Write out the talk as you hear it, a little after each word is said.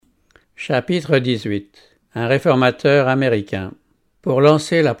Chapitre 18. Un réformateur américain. Pour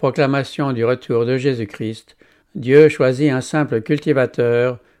lancer la proclamation du retour de Jésus-Christ, Dieu choisit un simple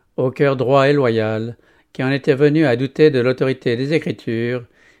cultivateur, au cœur droit et loyal, qui en était venu à douter de l'autorité des Écritures,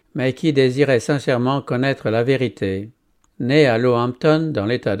 mais qui désirait sincèrement connaître la vérité. Né à Lowhampton, dans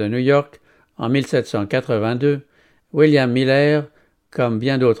l'État de New York, en 1782, William Miller, comme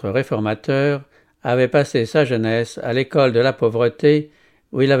bien d'autres réformateurs, avait passé sa jeunesse à l'école de la pauvreté,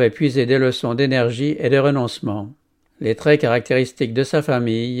 où il avait puisé des leçons d'énergie et de renoncement. Les traits caractéristiques de sa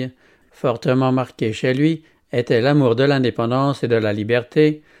famille, fortement marqués chez lui, étaient l'amour de l'indépendance et de la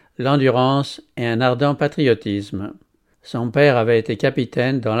liberté, l'endurance et un ardent patriotisme. Son père avait été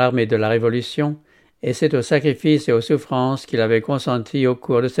capitaine dans l'armée de la Révolution, et c'est aux sacrifices et aux souffrances qu'il avait consentis au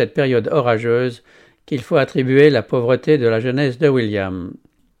cours de cette période orageuse qu'il faut attribuer la pauvreté de la jeunesse de William.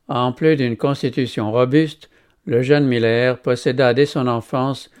 En plus d'une constitution robuste, le jeune Miller posséda dès son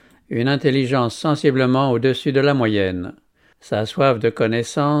enfance une intelligence sensiblement au-dessus de la moyenne. Sa soif de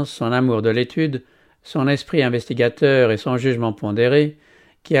connaissance, son amour de l'étude, son esprit investigateur et son jugement pondéré,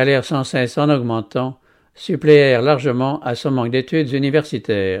 qui allèrent sans cesse en augmentant, suppléèrent largement à son manque d'études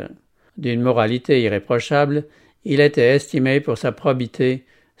universitaires. D'une moralité irréprochable, il était estimé pour sa probité,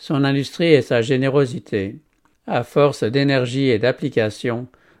 son industrie et sa générosité. À force d'énergie et d'application,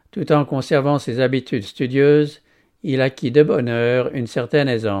 tout en conservant ses habitudes studieuses, il acquit de bonne heure une certaine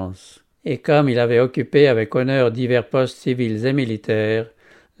aisance. Et comme il avait occupé avec honneur divers postes civils et militaires,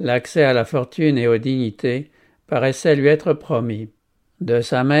 l'accès à la fortune et aux dignités paraissait lui être promis. De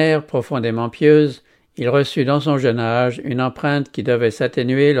sa mère, profondément pieuse, il reçut dans son jeune âge une empreinte qui devait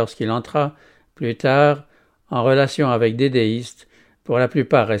s'atténuer lorsqu'il entra, plus tard, en relation avec des déistes, pour la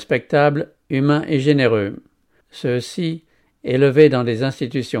plupart respectables, humains et généreux. Ceux-ci, élevés dans des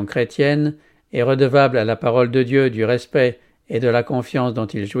institutions chrétiennes et redevables à la parole de Dieu du respect et de la confiance dont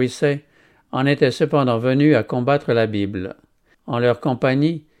ils jouissaient, en étaient cependant venus à combattre la Bible. En leur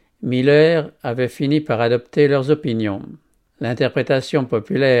compagnie, Miller avait fini par adopter leurs opinions. L'interprétation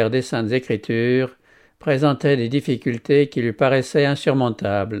populaire des Saintes Écritures présentait des difficultés qui lui paraissaient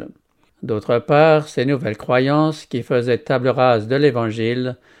insurmontables. D'autre part, ces nouvelles croyances qui faisaient table rase de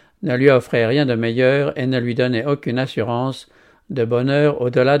l'Évangile ne lui offraient rien de meilleur et ne lui donnaient aucune assurance de bonheur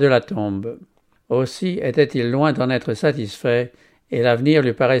au-delà de la tombe. Aussi était-il loin d'en être satisfait, et l'avenir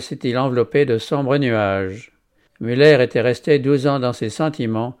lui paraissait-il enveloppé de sombres nuages. Müller était resté 12 ans dans ses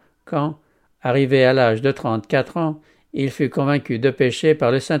sentiments quand, arrivé à l'âge de 34 ans, il fut convaincu de péché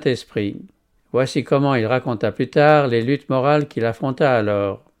par le Saint-Esprit. Voici comment il raconta plus tard les luttes morales qu'il affronta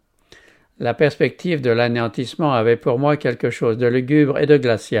alors. La perspective de l'anéantissement avait pour moi quelque chose de lugubre et de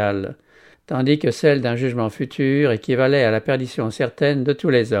glacial, tandis que celle d'un jugement futur équivalait à la perdition certaine de tous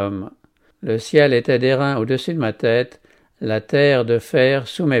les hommes. Le ciel était d'airain au-dessus de ma tête, la terre de fer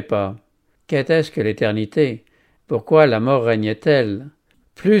sous mes pas. Qu'était-ce que l'éternité? Pourquoi la mort régnait-elle?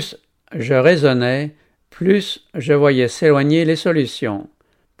 Plus je raisonnais, plus je voyais s'éloigner les solutions.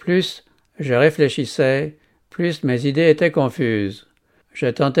 Plus je réfléchissais, plus mes idées étaient confuses. Je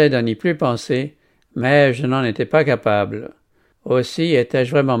tentais de n'y plus penser, mais je n'en étais pas capable. Aussi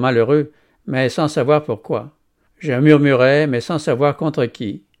étais-je vraiment malheureux, mais sans savoir pourquoi. Je murmurais, mais sans savoir contre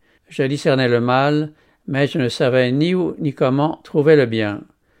qui. Je discernais le mal, mais je ne savais ni où ni comment trouver le bien.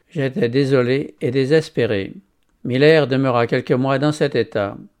 J'étais désolé et désespéré. Miller demeura quelques mois dans cet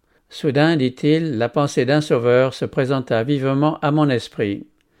état. Soudain, dit-il, la pensée d'un sauveur se présenta vivement à mon esprit.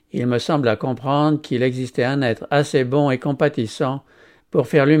 Il me sembla comprendre qu'il existait un être assez bon et compatissant pour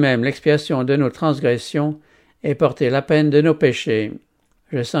faire lui-même l'expiation de nos transgressions et porter la peine de nos péchés.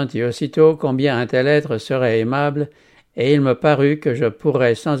 Je sentis aussitôt combien un tel être serait aimable, et il me parut que je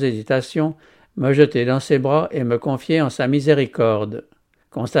pourrais sans hésitation me jeter dans ses bras et me confier en sa miséricorde.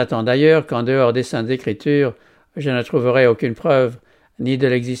 Constatant d'ailleurs qu'en dehors des Saintes Écritures, je ne trouverais aucune preuve, ni de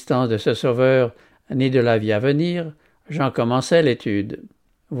l'existence de ce Sauveur, ni de la vie à venir, j'en commençai l'étude.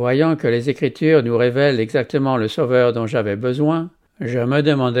 Voyant que les Écritures nous révèlent exactement le Sauveur dont j'avais besoin, je me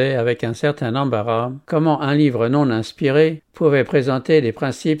demandais avec un certain embarras comment un livre non inspiré pouvait présenter des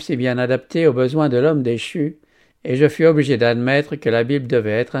principes si bien adaptés aux besoins de l'homme déchu, et je fus obligé d'admettre que la Bible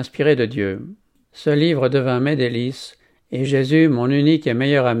devait être inspirée de Dieu. Ce livre devint mes délices, et Jésus, mon unique et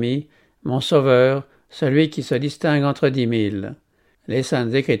meilleur ami, mon Sauveur, celui qui se distingue entre 10 000. Les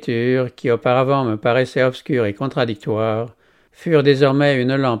Saintes Écritures, qui auparavant me paraissaient obscures et contradictoires, furent désormais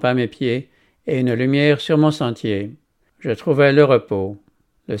une lampe à mes pieds et une lumière sur mon sentier. Je trouvai le repos.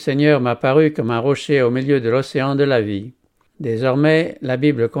 Le Seigneur m'apparut comme un rocher au milieu de l'océan de la vie. Désormais, la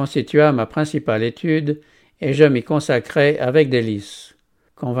Bible constitua ma principale étude, et je m'y consacrai avec délice.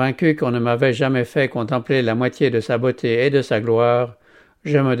 Convaincu qu'on ne m'avait jamais fait contempler la moitié de sa beauté et de sa gloire,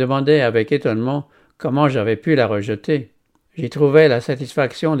 Je me demandais avec étonnement comment j'avais pu la rejeter. J'y trouvais la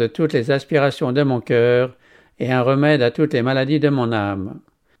satisfaction de toutes les aspirations de mon cœur et un remède à toutes les maladies de mon âme.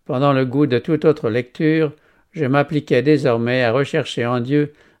 Pendant le goût de toute autre lecture, je m'appliquais désormais à rechercher en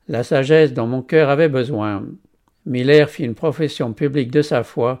Dieu la sagesse dont mon cœur avait besoin. Miller fit une profession publique de sa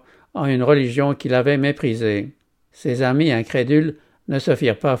foi en une religion qu'il avait méprisée. Ses amis incrédules ne se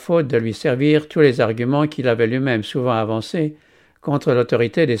firent pas faute de lui servir tous les arguments qu'il avait lui-même souvent avancés contre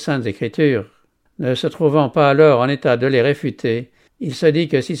l'autorité des Saintes Écritures. Ne se trouvant pas alors en état de les réfuter, il se dit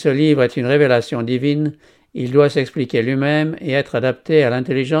que si ce livre est une révélation divine, il doit s'expliquer lui-même et être adapté à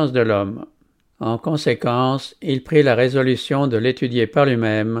l'intelligence de l'homme. En conséquence, il prit la résolution de l'étudier par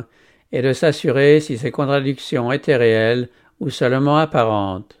lui-même et de s'assurer si ses contradictions étaient réelles ou seulement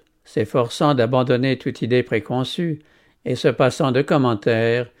apparentes. S'efforçant d'abandonner toute idée préconçue et se passant de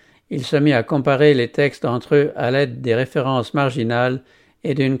commentaires, il se mit à comparer les textes entre eux à l'aide des références marginales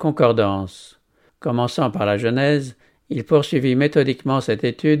et d'une concordance. Commençant par la Genèse, il poursuivit méthodiquement cette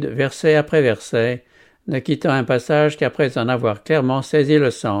étude verset après verset, ne quittant un passage qu'après en avoir clairement saisi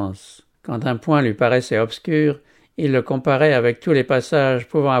le sens. Quand un point lui paraissait obscur, il le comparait avec tous les passages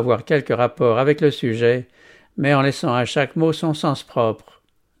pouvant avoir quelque rapport avec le sujet, mais en laissant à chaque mot son sens propre.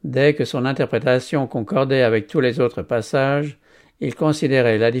 Dès que son interprétation concordait avec tous les autres passages, il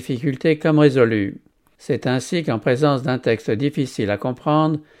considérait la difficulté comme résolue. C'est ainsi qu'en présence d'un texte difficile à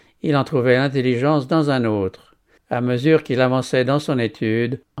comprendre, il en trouvait l'intelligence dans un autre. À mesure qu'il avançait dans son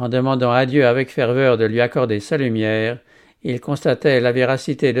étude, en demandant à Dieu avec ferveur de lui accorder sa lumière, il constatait la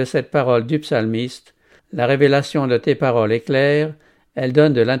véracité de cette parole du psalmiste. La révélation de tes paroles est claire, elle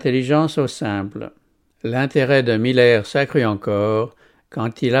donne de l'intelligence au simple. L'intérêt de Miller s'accrut encore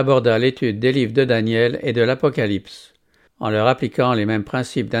quand il aborda l'étude des livres de Daniel et de l'Apocalypse. En leur appliquant les mêmes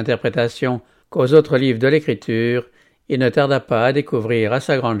principes d'interprétation qu'aux autres livres de l'Écriture, il ne tarda pas à découvrir à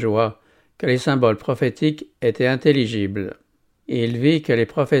sa grande joie que les symboles prophétiques étaient intelligibles. Il vit que les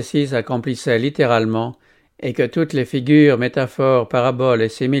prophéties s'accomplissaient littéralement et que toutes les figures, métaphores, paraboles et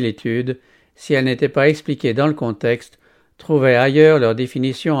similitudes, si elles n'étaient pas expliquées dans le contexte, trouvaient ailleurs leur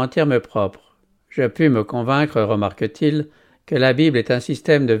définition en termes propres. Je pus me convaincre, remarque-t-il, que la Bible est un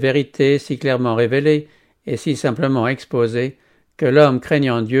système de vérité si clairement révélé et si simplement exposé que l'homme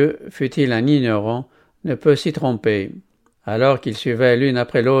craignant Dieu, fût-il un ignorant, ne peut s'y tromper. Alors qu'il suivait l'une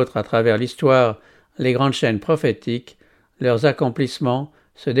après l'autre à travers l'histoire les grandes chaînes prophétiques, leurs accomplissements,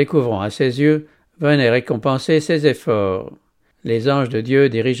 se découvrant à ses yeux, venaient récompenser ses efforts. Les anges de Dieu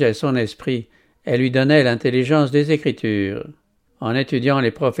dirigeaient son esprit et lui donnaient l'intelligence des Écritures. En étudiant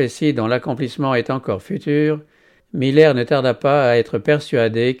les prophéties dont l'accomplissement est encore futur, Miller ne tarda pas à être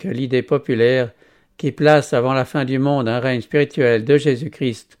persuadé que l'idée populaire qui place avant la fin du monde un règne spirituel de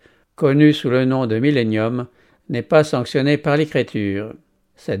Jésus-Christ, connu sous le nom de millénium, n'est pas sanctionnée par l'Écriture.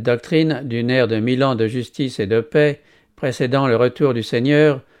 Cette doctrine, d'une ère de 1000 ans de justice et de paix, précédant le retour du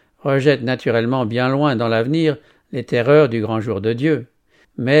Seigneur, rejette naturellement bien loin dans l'avenir les terreurs du grand jour de Dieu.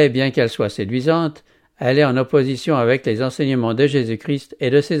 Mais, bien qu'elle soit séduisante, elle est en opposition avec les enseignements de Jésus-Christ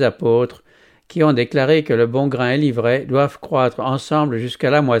et de ses apôtres, qui ont déclaré que le bon grain et l'ivraie doivent croître ensemble jusqu'à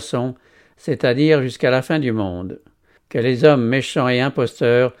la moisson, c'est-à-dire jusqu'à la fin du monde. Que les hommes méchants et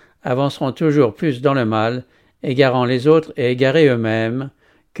imposteurs avanceront toujours plus dans le mal, égarant les autres et égarés eux-mêmes,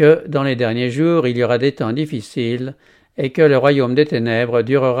 que, dans les derniers jours, il y aura des temps difficiles, et que le royaume des ténèbres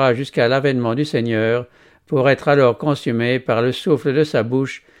durera jusqu'à l'avènement du Seigneur, pour être alors consumé par le souffle de sa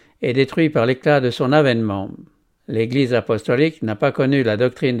bouche et détruit par l'éclat de son avènement. L'Église apostolique n'a pas connu la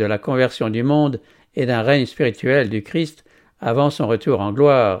doctrine de la conversion du monde et d'un règne spirituel du Christ avant son retour en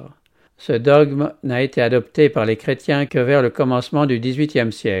gloire. Ce dogme n'a été adopté par les chrétiens que vers le commencement du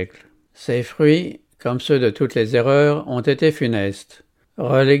XVIIIe siècle. Ses fruits, comme ceux de toutes les erreurs, ont été funestes.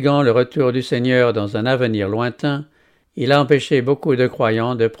 Reléguant le retour du Seigneur dans un avenir lointain, il a empêché beaucoup de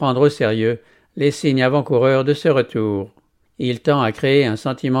croyants de prendre au sérieux les signes avant-coureurs de ce retour. Il tend à créer un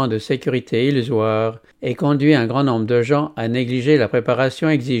sentiment de sécurité illusoire et conduit un grand nombre de gens à négliger la préparation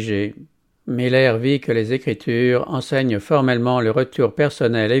exigée. Miller vit que les Écritures enseignent formellement le retour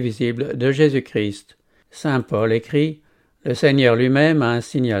personnel et visible de Jésus-Christ. Saint Paul écrit « Le Seigneur lui-même a un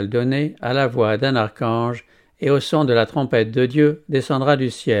signal donné, à la voix d'un archange, et au son de la trompette de Dieu descendra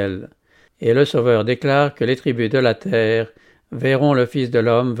du ciel. » Et le Sauveur déclare que les tribus de la terre verront le Fils de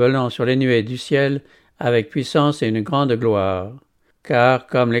l'homme venant sur les nuées du ciel avec puissance et une grande gloire. Car,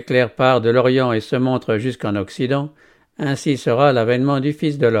 comme l'éclair part de l'Orient et se montre jusqu'en Occident, ainsi sera l'avènement du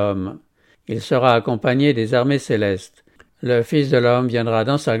Fils de l'homme. Il sera accompagné des armées célestes. Le Fils de l'homme viendra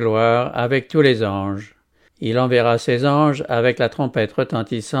dans sa gloire avec tous les anges. Il enverra ses anges avec la trompette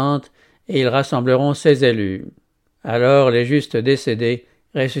retentissante, et ils rassembleront ses élus. Alors les justes décédés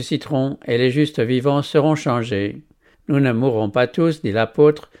ressusciteront et les justes vivants seront changés. Nous ne mourrons pas tous, dit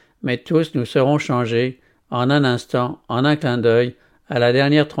l'apôtre, mais tous nous serons changés, en un instant, en un clin d'œil, à la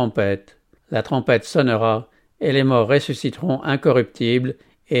dernière trompette. La trompette sonnera, et les morts ressusciteront incorruptibles,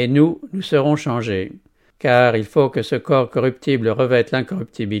 et nous serons changés. Car il faut que ce corps corruptible revête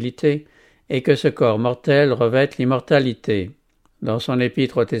l'incorruptibilité, et que ce corps mortel revête l'immortalité. Dans son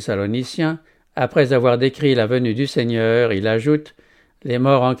épître aux Thessaloniciens, après avoir décrit la venue du Seigneur, il ajoute « Les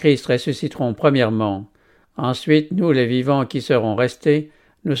morts en Christ ressusciteront premièrement. Ensuite, nous les vivants qui serons restés,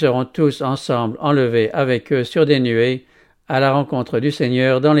 nous serons tous ensemble enlevés avec eux sur des nuées, à la rencontre du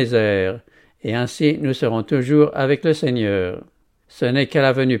Seigneur dans les airs, et ainsi nous serons toujours avec le Seigneur. » Ce n'est qu'à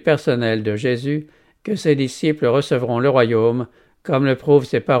la venue personnelle de Jésus que ses disciples recevront le royaume, comme le prouvent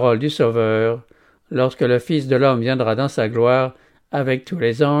ces paroles du Sauveur. Lorsque le Fils de l'homme viendra dans sa gloire, avec tous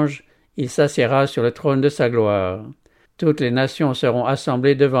les anges, il s'assiera sur le trône de sa gloire. Toutes les nations seront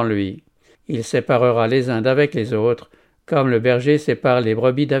assemblées devant lui. Il séparera les uns d'avec les autres, comme le berger sépare les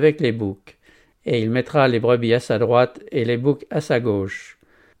brebis d'avec les boucs. Et il mettra les brebis à sa droite et les boucs à sa gauche.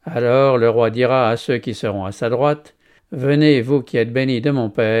 Alors le roi dira à ceux qui seront à sa droite, « Venez, vous qui êtes bénis de mon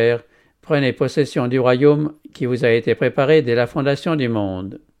Père, prenez possession du royaume qui vous a été préparé dès la fondation du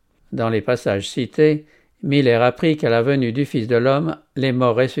monde. » Dans les passages cités, Miller apprit qu'à la venue du Fils de l'homme, les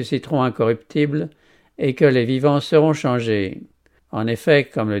morts ressusciteront incorruptibles et que les vivants seront changés. En effet,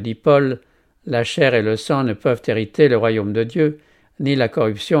 comme le dit Paul, la chair et le sang ne peuvent hériter le royaume de Dieu, ni la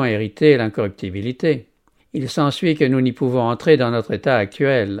corruption hériter l'incorruptibilité. Il s'ensuit que nous n'y pouvons entrer dans notre état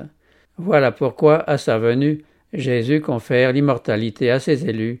actuel. Voilà pourquoi, à sa venue, Jésus confère l'immortalité à ses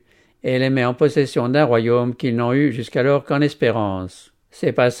élus et les met en possession d'un royaume qu'ils n'ont eu jusqu'alors qu'en espérance.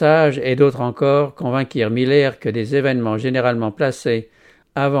 Ces passages et d'autres encore convainquirent Miller que des événements généralement placés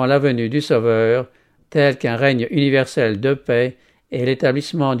avant la venue du Sauveur, tels qu'un règne universel de paix et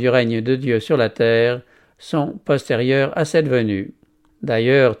l'établissement du règne de Dieu sur la terre, sont postérieurs à cette venue.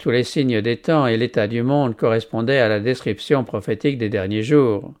 D'ailleurs, tous les signes des temps et l'état du monde correspondaient à la description prophétique des derniers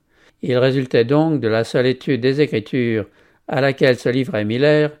jours. Il résultait donc de la seule étude des Écritures à laquelle se livrait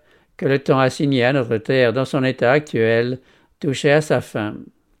Miller que le temps assigné à notre terre dans son état actuel touchait à sa fin.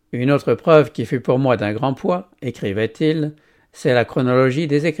 Une autre preuve qui fut pour moi d'un grand poids, écrivait-il, c'est la chronologie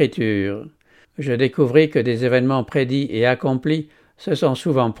des Écritures. Je découvris que des événements prédits et accomplis se sont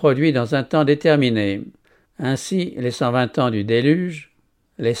souvent produits dans un temps déterminé. Ainsi, les 120 ans du déluge,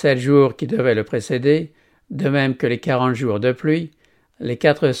 les 7 jours qui devaient le précéder, de même que les 40 jours de pluie, les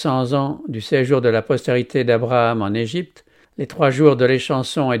 400 ans du séjour de la postérité d'Abraham en Égypte, les 3 jours de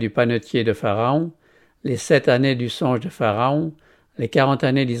l'échanson et du panetier de Pharaon, les 7 années du songe de Pharaon, les 40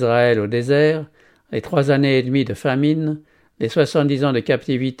 années d'Israël au désert, les 3 années et demie de famine, les 70 ans de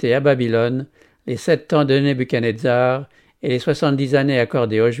captivité à Babylone, les 7 ans de Nebuchadnezzar et les 70 années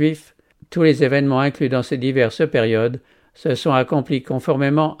accordées aux Juifs, tous les événements inclus dans ces diverses périodes se sont accomplis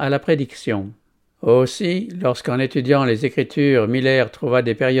conformément à la prédiction. Aussi, lorsqu'en étudiant les Écritures, Miller trouva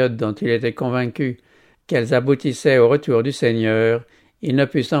des périodes dont il était convaincu qu'elles aboutissaient au retour du Seigneur, il ne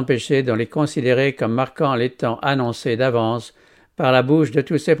put s'empêcher de les considérer comme marquant les temps annoncés d'avance par la bouche de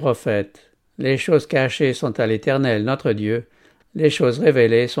tous ses prophètes. Les choses cachées sont à l'Éternel notre Dieu, les choses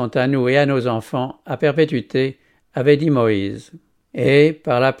révélées sont à nous et à nos enfants à perpétuité, avait dit Moïse. Et,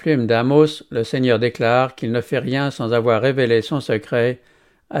 par la plume d'Amos, le Seigneur déclare qu'il ne fait rien sans avoir révélé son secret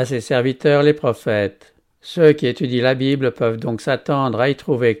à ses serviteurs les prophètes. Ceux qui étudient la Bible peuvent donc s'attendre à y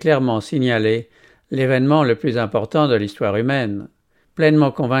trouver clairement signalé l'événement le plus important de l'histoire humaine.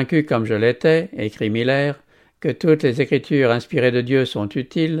 Pleinement convaincu comme je l'étais, écrit Miller, que toutes les Écritures inspirées de Dieu sont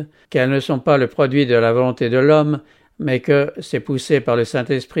utiles, qu'elles ne sont pas le produit de la volonté de l'homme, mais que c'est poussé par le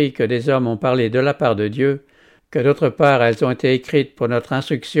Saint-Esprit que des hommes ont parlé de la part de Dieu, que d'autre part elles ont été écrites pour notre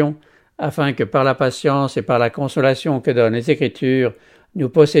instruction, afin que par la patience et par la consolation que donnent les Écritures, nous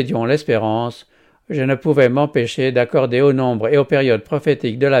possédions l'espérance, je ne pouvais m'empêcher d'accorder au nombre et aux périodes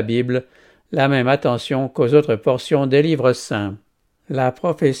prophétiques de la Bible la même attention qu'aux autres portions des livres saints. La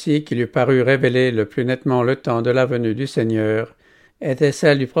prophétie qui lui parut révéler le plus nettement le temps de la venue du Seigneur était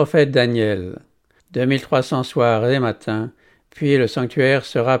celle du prophète Daniel. 2300 soirs et matins, puis le sanctuaire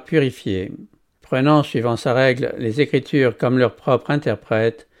sera purifié. Prenant, suivant sa règle, les Écritures comme leur propre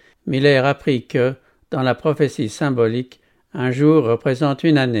interprète, Miller apprit que, dans la prophétie symbolique, un jour représente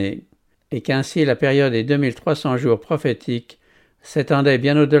une année, et qu'ainsi la période des 2300 jours prophétiques s'étendait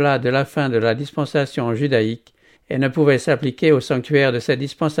bien au-delà de la fin de la dispensation judaïque et ne pouvait s'appliquer au sanctuaire de cette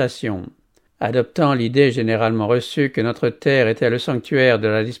dispensation. Adoptant l'idée généralement reçue que notre terre était le sanctuaire de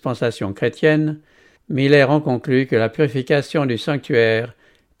la dispensation chrétienne, Miller en conclut que la purification du sanctuaire,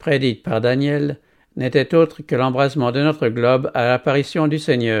 prédite par Daniel, n'était autre que l'embrasement de notre globe à l'apparition du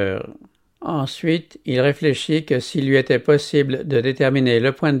Seigneur. Ensuite, il réfléchit que s'il lui était possible de déterminer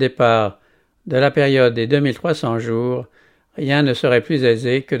le point de départ de la période des 2300 jours, rien ne serait plus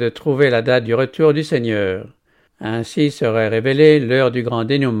aisé que de trouver la date du retour du Seigneur. Ainsi serait révélée l'heure du grand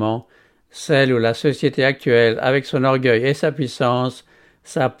dénouement, celle où la société actuelle, avec son orgueil et sa puissance,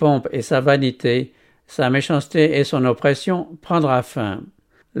 sa pompe et sa vanité, sa méchanceté et son oppression, prendra fin.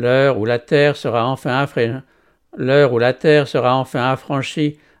 L'heure où la terre sera enfin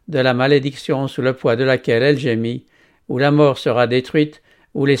affranchie de la malédiction sous le poids de laquelle elle gémit, où la mort sera détruite,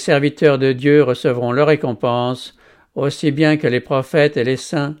 où les serviteurs de Dieu recevront leur récompense, aussi bien que les prophètes et les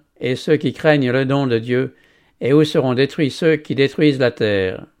saints et ceux qui craignent le nom de Dieu, et où seront détruits ceux qui détruisent la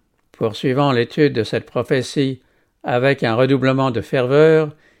terre. Poursuivant l'étude de cette prophétie avec un redoublement de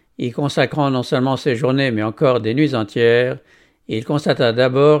ferveur, y consacrant non seulement ses journées mais encore des nuits entières, il constata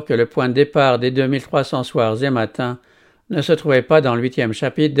d'abord que le point de départ des 2300 soirs et matins ne se trouvait pas dans le 8e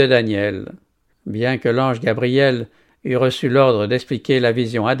chapitre de Daniel. Bien que l'ange Gabriel eût reçu l'ordre d'expliquer la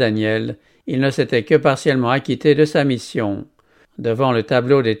vision à Daniel, il ne s'était que partiellement acquitté de sa mission. Devant le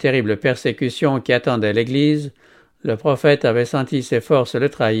tableau des terribles persécutions qui attendaient l'Église, le prophète avait senti ses forces le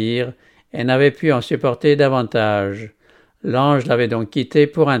trahir et n'avait pu en supporter davantage. L'ange l'avait donc quitté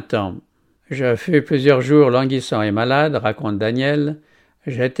pour un temps. « Je fus plusieurs jours languissant et malade, raconte Daniel.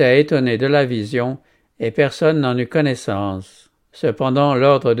 J'étais étonné de la vision, et personne n'en eut connaissance. Cependant,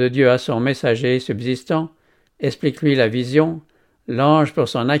 l'ordre de Dieu à son messager subsistant, explique-lui la vision. L'ange, pour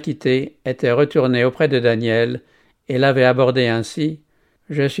s'en acquitter, était retourné auprès de Daniel, et l'avait abordé ainsi.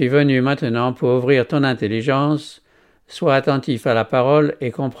 Je suis venu maintenant pour ouvrir ton intelligence. Sois attentif à la parole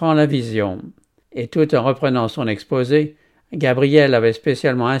et comprends la vision. » Et tout en reprenant son exposé, Gabriel avait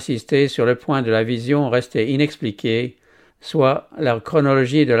spécialement insisté sur le point de la vision restée inexpliquée, soit la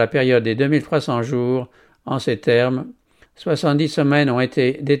chronologie de la période des 2300 jours, en ces termes: 70 semaines ont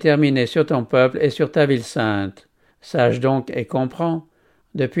été déterminées sur ton peuple et sur ta ville sainte. Sache donc et comprends,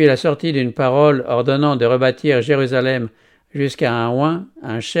 depuis la sortie d'une parole ordonnant de rebâtir Jérusalem jusqu'à un oint,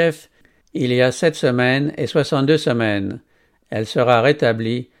 un chef, il y a 7 semaines et 62 semaines. Elle sera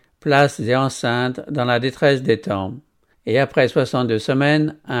rétablie, place et enceinte, dans la détresse des temps. Et après 62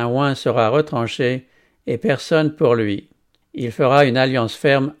 semaines, un oint sera retranché, et personne pour lui. Il fera une alliance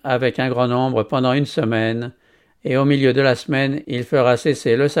ferme avec un grand nombre pendant 1 semaine, et au milieu de la semaine, il fera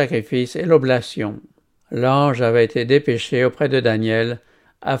cesser le sacrifice et l'oblation. L'ange avait été dépêché auprès de Daniel,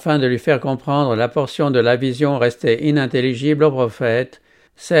 afin de lui faire comprendre la portion de la vision restée inintelligible au prophète,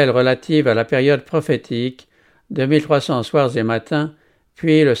 celle relative à la période prophétique, 2300 soirs et matins,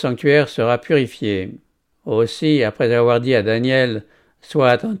 puis le sanctuaire sera purifié. Aussi, après avoir dit à Daniel «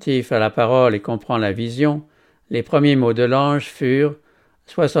 Sois attentif à la parole et comprends la vision », les premiers mots de l'ange furent «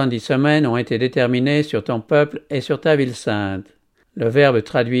 70 semaines ont été déterminées sur ton peuple et sur ta ville sainte ». Le verbe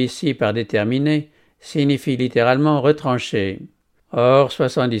traduit ici par « déterminé » signifie littéralement « retranché ». Or,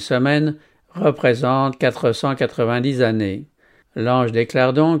 70 semaines représentent 490 années. L'ange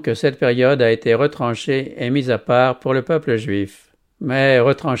déclare donc que cette période a été retranchée et mise à part pour le peuple juif. Mais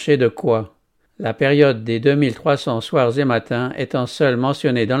retranchée de quoi? La période des 2300 soirs et matins étant seule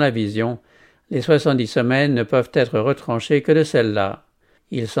mentionnée dans la vision, les 70 semaines ne peuvent être retranchées que de celle-là.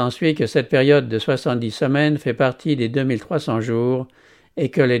 Il s'ensuit que cette période de 70 semaines fait partie des 2300 jours et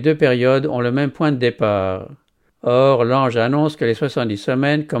que les deux périodes ont le même point de départ. Or, l'ange annonce que les 70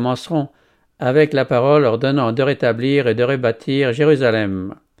 semaines commenceront avec la parole ordonnant de rétablir et de rebâtir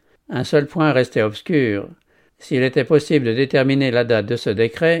Jérusalem. Un seul point restait obscur. S'il était possible de déterminer la date de ce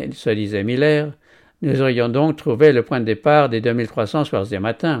décret, se disait Miller, nous aurions donc trouvé le point de départ des 2300 soirs et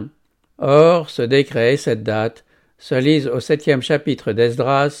matins. Or, ce décret et cette date se lisent au 7e chapitre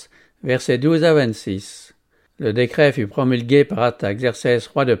d'Esdras, versets 12 à 26. Le décret fut promulgué par Artaxerxès,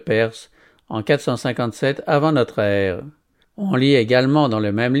 roi de Perse, en 457 avant notre ère. On lit également dans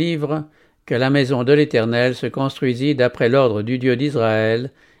le même livre que la maison de l'Éternel se construisit d'après l'ordre du Dieu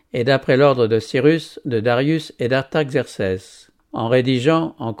d'Israël et d'après l'ordre de Cyrus, de Darius et d'Artaxerxès. En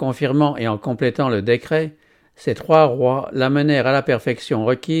rédigeant, en confirmant et en complétant le décret, ces 3 rois l'amenèrent à la perfection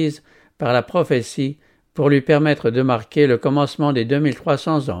requise par la prophétie pour lui permettre de marquer le commencement des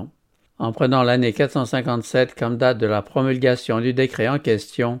 2300 ans. En prenant l'année 457 comme date de la promulgation du décret en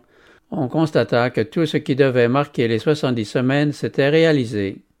question, on constata que tout ce qui devait marquer les 70 semaines s'était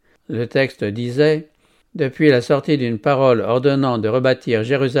réalisé. Le texte disait « Depuis la sortie d'une parole ordonnant de rebâtir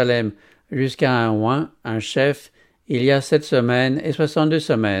Jérusalem jusqu'à un oint, un chef, il y a 7 semaines et 62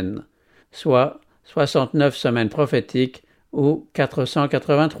 semaines, soit 69 semaines prophétiques ou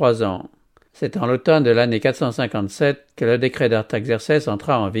 483 ans. C'est en l'automne de l'année 457 que le décret d'Artaxerxès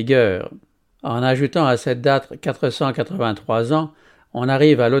entra en vigueur. En ajoutant à cette date 483 ans, on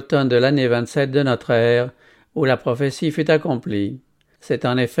arrive à l'automne de l'année 27 de notre ère, où la prophétie fut accomplie. C'est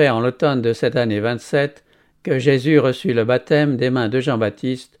en effet en l'automne de cette année 27 que Jésus reçut le baptême des mains de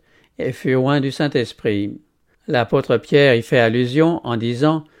Jean-Baptiste et fut oint du Saint-Esprit. L'apôtre Pierre y fait allusion en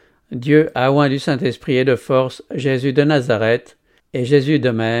disant « Dieu a oint du Saint-Esprit et de force Jésus de Nazareth, et Jésus de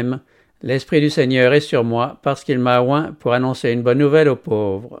même, l'Esprit du Seigneur est sur moi parce qu'il m'a oint pour annoncer une bonne nouvelle aux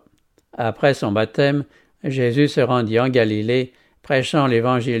pauvres. » Après son baptême, Jésus se rendit en Galilée, prêchant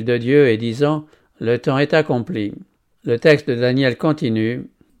l'évangile de Dieu et disant « Le temps est accompli ». Le texte de Daniel continue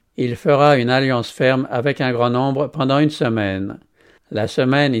 « Il fera une alliance ferme avec un grand nombre pendant une semaine ». La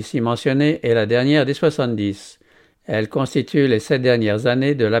semaine ici mentionnée est la dernière des 70. Elle constitue les 7 dernières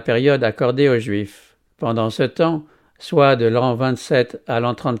années de la période accordée aux Juifs. Pendant ce temps, soit de l'an 27 à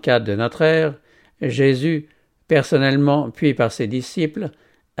l'an 34 de notre ère, Jésus, personnellement puis par ses disciples,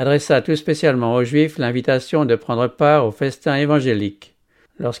 adressa tout spécialement aux Juifs l'invitation de prendre part au festin évangélique.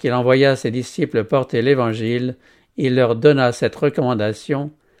 Lorsqu'il envoya ses disciples porter l'Évangile, il leur donna cette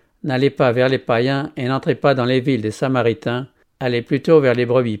recommandation « N'allez pas vers les païens et n'entrez pas dans les villes des Samaritains, allez plutôt vers les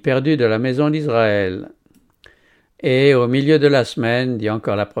brebis perdues de la maison d'Israël. » Et au milieu de la semaine, dit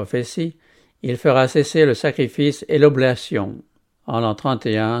encore la prophétie, il fera cesser le sacrifice et l'oblation. En l'an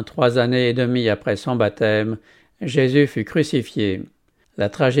 31, 3 années et demie après son baptême, Jésus fut crucifié. La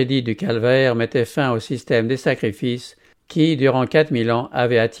tragédie du calvaire mettait fin au système des sacrifices qui, durant 4000 ans,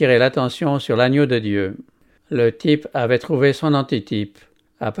 avait attiré l'attention sur l'agneau de Dieu. Le type avait trouvé son antitype.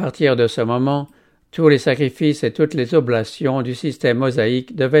 À partir de ce moment, tous les sacrifices et toutes les oblations du système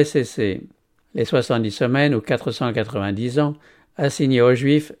mosaïque devaient cesser. Les 70 semaines ou 490 ans, assignés aux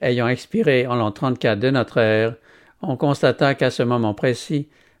Juifs ayant expiré en l'an 34 de notre ère, on constata qu'à ce moment précis,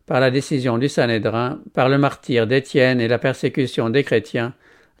 par la décision du Sanhédrin, par le martyre d'Étienne et la persécution des chrétiens,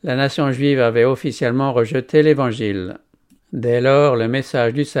 la nation juive avait officiellement rejeté l'Évangile. Dès lors, le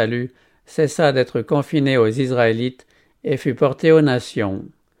message du salut cessa d'être confiné aux Israélites et fut porté aux nations.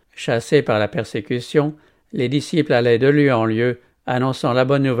 Chassés par la persécution, les disciples allaient de lieu en lieu, annonçant la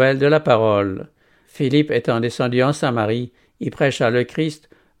bonne nouvelle de la parole. Philippe étant descendu en Samarie, y prêcha le Christ,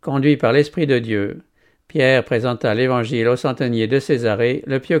 conduit par l'Esprit de Dieu. Pierre présenta l'Évangile au centenier de Césarée,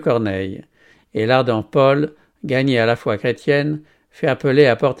 le pieux Corneille. Et l'ardent Paul, gagné à la foi chrétienne, fut appelé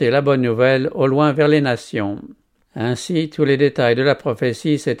à porter la bonne nouvelle au loin vers les nations. Ainsi, tous les détails de la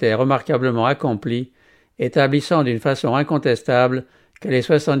prophétie s'étaient remarquablement accomplis, établissant d'une façon incontestable que les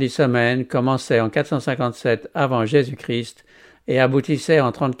 70 semaines commençaient en 457 avant Jésus-Christ et aboutissaient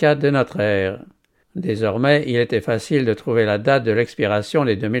en 34 de notre ère. Désormais, il était facile de trouver la date de l'expiration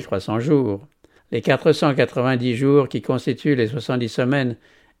des 2300 jours. Les 490 jours qui constituent les 70 semaines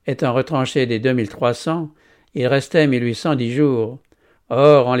étant retranchés des 2300, il restait 1810 jours.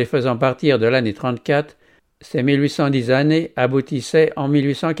 Or, en les faisant partir de l'année 34, ces 1810 années aboutissaient en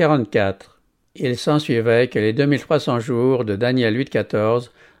 1844. Il s'ensuivait que les 2300 jours de Daniel 8,14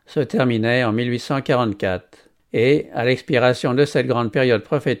 se terminaient en 1844. Et, à l'expiration de cette grande période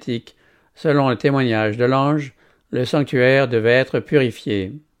prophétique, selon le témoignage de l'ange, le sanctuaire devait être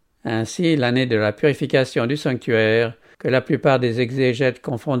purifié. Ainsi, l'année de la purification du sanctuaire, que la plupart des exégètes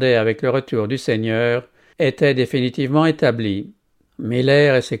confondaient avec le retour du Seigneur, était définitivement établie.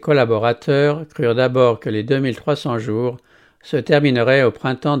 Miller et ses collaborateurs crurent d'abord que les 2300 jours se termineraient au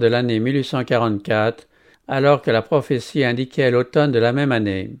printemps de l'année 1844, alors que la prophétie indiquait l'automne de la même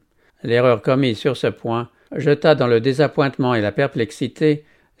année. L'erreur commise sur ce point jeta dans le désappointement et la perplexité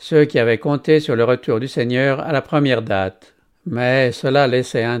ceux qui avaient compté sur le retour du Seigneur à la première date. Mais cela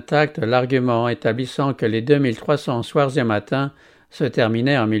laissait intact l'argument établissant que les 2300 soirs et matins se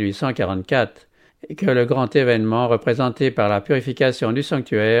terminaient en 1844, et que le grand événement représenté par la purification du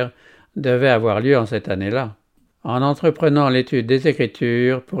sanctuaire devait avoir lieu en cette année-là. En entreprenant l'étude des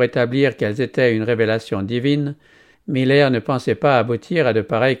Écritures pour établir qu'elles étaient une révélation divine, Miller ne pensait pas aboutir à de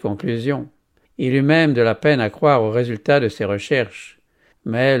pareilles conclusions. Il eut même de la peine à croire aux résultats de ses recherches.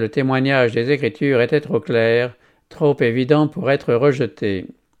 Mais le témoignage des Écritures était trop clair, trop évident pour être rejeté.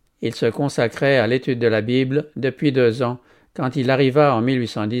 Il se consacrait à l'étude de la Bible depuis 2 ans, quand il arriva en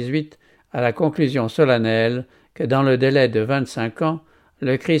 1818 à la conclusion solennelle que dans le délai de 25 ans,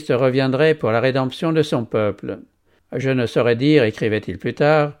 le Christ reviendrait pour la rédemption de son peuple. Je ne saurais dire, écrivait-il plus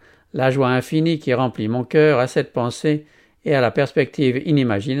tard, la joie infinie qui remplit mon cœur à cette pensée et à la perspective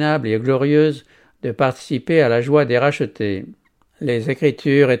inimaginable et glorieuse de participer à la joie des rachetés. Les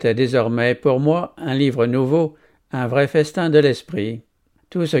Écritures étaient désormais pour moi un livre nouveau, un vrai festin de l'esprit.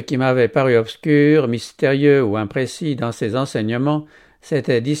 Tout ce qui m'avait paru obscur, mystérieux ou imprécis dans ces enseignements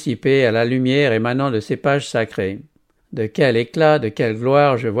s'était dissipé à la lumière émanant de ces pages sacrées. De quel éclat, de quelle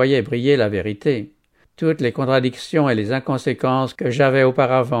gloire je voyais briller la vérité. Toutes les contradictions et les inconséquences que j'avais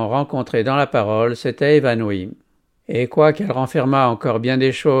auparavant rencontrées dans la parole s'étaient évanouies. Et quoiqu'elle renfermât encore bien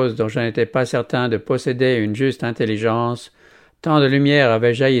des choses dont je n'étais pas certain de posséder une juste intelligence, tant de lumière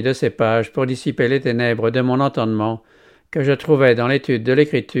avait jailli de ces pages pour dissiper les ténèbres de mon entendement, que je trouvais dans l'étude de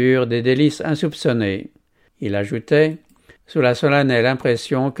l'Écriture des délices insoupçonnés. Il ajoutait, sous la solennelle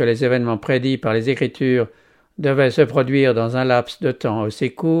impression que les événements prédits par les Écritures devaient se produire dans un laps de temps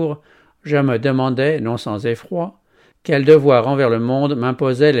aussi court, je me demandais, non sans effroi, quel devoir envers le monde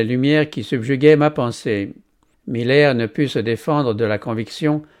m'imposaient les lumières qui subjuguaient ma pensée. Miller ne put se défendre de la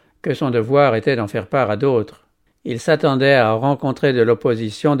conviction que son devoir était d'en faire part à d'autres. Il s'attendait à rencontrer de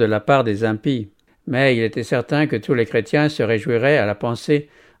l'opposition de la part des impies, mais il était certain que tous les chrétiens se réjouiraient à la pensée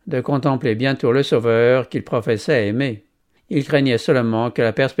de contempler bientôt le Sauveur qu'ils professaient aimer. Il craignait seulement que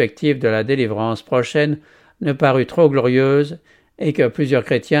la perspective de la délivrance prochaine ne parût trop glorieuse et que plusieurs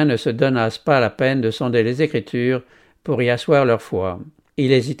chrétiens ne se donnassent pas la peine de sonder les Écritures pour y asseoir leur foi.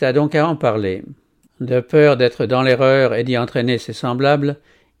 Il hésita donc à en parler. De peur d'être dans l'erreur et d'y entraîner ses semblables,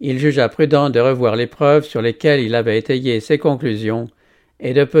 il jugea prudent de revoir les preuves sur lesquelles il avait étayé ses conclusions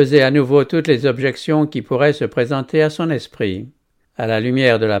et de peser à nouveau toutes les objections qui pourraient se présenter à son esprit. À la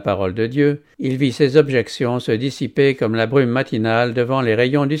lumière de la parole de Dieu, il vit ces objections se dissiper comme la brume matinale devant les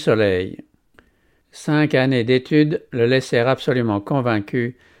rayons du soleil. 5 années d'études le laissèrent absolument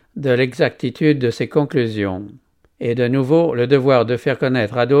convaincu de l'exactitude de ses conclusions, et de nouveau le devoir de faire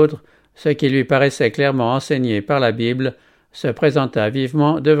connaître à d'autres ce qui lui paraissait clairement enseigné par la Bible se présenta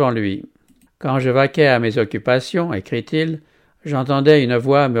vivement devant lui. Quand je vaquais à mes occupations, écrit-il, j'entendais une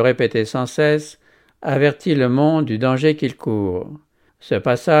voix me répéter sans cesse « Avertis le monde du danger qu'il court ». Ce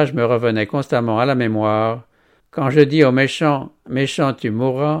passage me revenait constamment à la mémoire. Quand je dis au méchant « Méchant, tu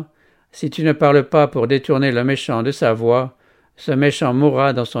mourras », si tu ne parles pas pour détourner le méchant de sa voie, ce méchant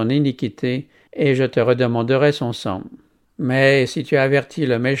mourra dans son iniquité, et je te redemanderai son sang. Mais si tu avertis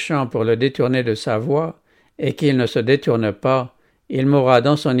le méchant pour le détourner de sa voie, et qu'il ne se détourne pas, il mourra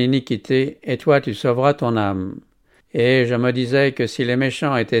dans son iniquité, et toi tu sauveras ton âme. Et je me disais que si les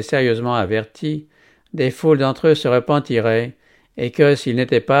méchants étaient sérieusement avertis, des foules d'entre eux se repentiraient, et que s'ils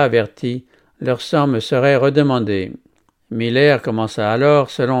n'étaient pas avertis, leur sang me serait redemandé. Miller commença alors,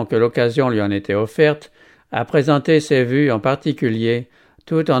 selon que l'occasion lui en était offerte, à présenter ses vues en particulier,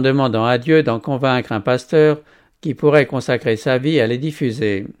 tout en demandant à Dieu d'en convaincre un pasteur qui pourrait consacrer sa vie à les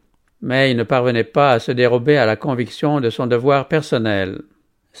diffuser. Mais il ne parvenait pas à se dérober à la conviction de son devoir personnel.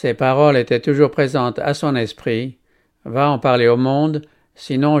 Ses paroles étaient toujours présentes à son esprit. « Va en parler au monde,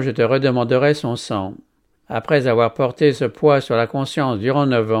 sinon je te redemanderai son sang. » Après avoir porté ce poids sur la conscience durant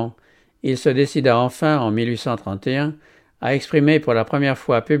 9 ans, il se décida enfin, en 1831, à exprimer pour la première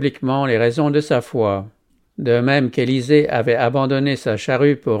fois publiquement les raisons de sa foi. De même qu'Élisée avait abandonné sa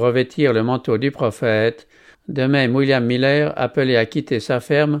charrue pour revêtir le manteau du prophète, de même William Miller, appelé à quitter sa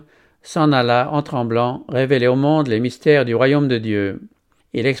ferme, s'en alla en tremblant révéler au monde les mystères du royaume de Dieu.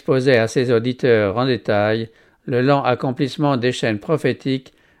 Il exposait à ses auditeurs en détail le lent accomplissement des chaînes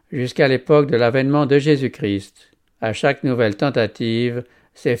prophétiques jusqu'à l'époque de l'avènement de Jésus-Christ. À chaque nouvelle tentative,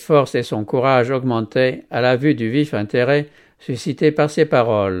 ses forces et son courage augmentaient à la vue du vif intérêt suscité par ses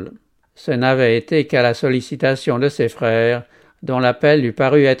paroles. Ce n'avait été qu'à la sollicitation de ses frères, dont l'appel lui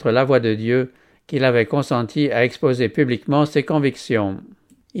parut être la voix de Dieu, qu'il avait consenti à exposer publiquement ses convictions.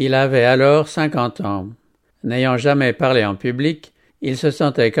 Il avait alors 50 ans. N'ayant jamais parlé en public, il se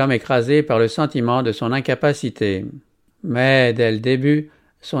sentait comme écrasé par le sentiment de son incapacité. Mais dès le début,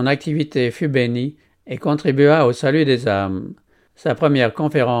 son activité fut bénie et contribua au salut des âmes. Sa première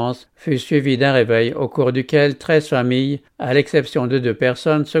conférence fut suivie d'un réveil au cours duquel 13 familles, à l'exception de 2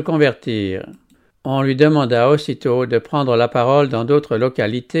 personnes, se convertirent. On lui demanda aussitôt de prendre la parole dans d'autres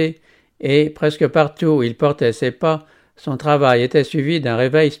localités et, presque partout où il portait ses pas, son travail était suivi d'un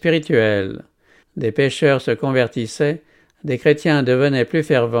réveil spirituel. Des pécheurs se convertissaient, des chrétiens devenaient plus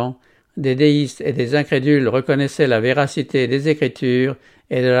fervents, des déistes et des incrédules reconnaissaient la véracité des Écritures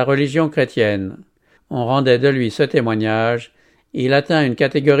et de la religion chrétienne. On rendait de lui ce témoignage. Il atteint une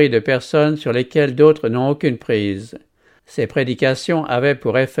catégorie de personnes sur lesquelles d'autres n'ont aucune prise. Ses prédications avaient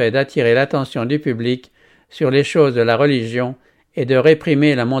pour effet d'attirer l'attention du public sur les choses de la religion et de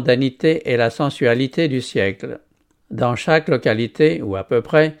réprimer la mondanité et la sensualité du siècle. Dans chaque localité, ou à peu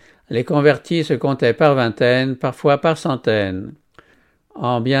près, les convertis se comptaient par vingtaines, parfois par centaines.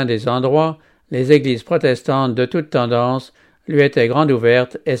 En bien des endroits, les églises protestantes de toute tendance lui étaient grandes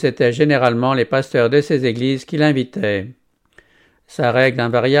ouvertes et c'étaient généralement les pasteurs de ces églises qui l'invitaient. Sa règle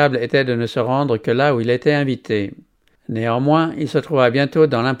invariable était de ne se rendre que là où il était invité. Néanmoins, il se trouva bientôt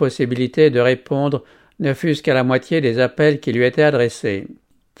dans l'impossibilité de répondre ne fût-ce qu'à la moitié des appels qui lui étaient adressés.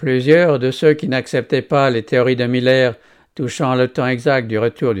 Plusieurs de ceux qui n'acceptaient pas les théories de Miller touchant le temps exact du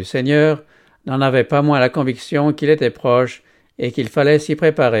retour du Seigneur n'en avaient pas moins la conviction qu'il était proche et qu'il fallait s'y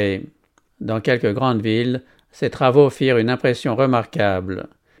préparer. Dans quelques grandes villes, ces travaux firent une impression remarquable.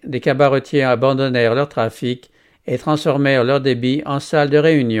 Des cabaretiers abandonnèrent leur trafic et transformèrent leur débit en salles de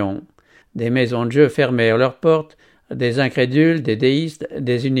réunion. Des maisons de jeu fermèrent leurs portes, des incrédules, des déistes,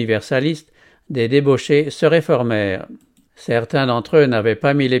 des universalistes, des débauchés se réformèrent. Certains d'entre eux n'avaient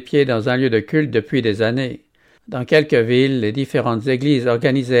pas mis les pieds dans un lieu de culte depuis des années. Dans quelques villes, les différentes églises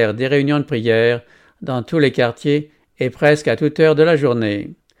organisèrent des réunions de prière dans tous les quartiers et presque à toute heure de la journée.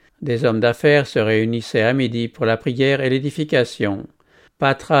 Des hommes d'affaires se réunissaient à midi pour la prière et l'édification.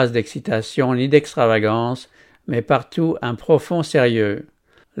 Pas trace d'excitation ni d'extravagance, mais partout un profond sérieux.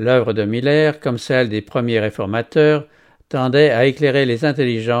 L'œuvre de Miller, comme celle des premiers réformateurs, tendait à éclairer les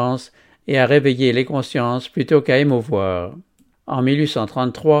intelligences et à réveiller les consciences plutôt qu'à émouvoir. En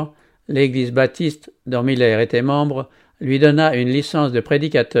 1833, l'Église baptiste, dont Miller était membre, lui donna une licence de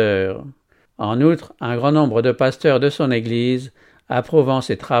prédicateur. En outre, un grand nombre de pasteurs de son Église, approuvant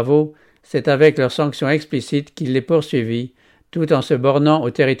ses travaux, c'est avec leur sanction explicite qu'il les poursuivit, tout en se bornant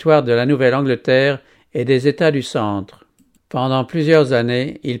au territoire de la Nouvelle-Angleterre et des États du centre. Pendant plusieurs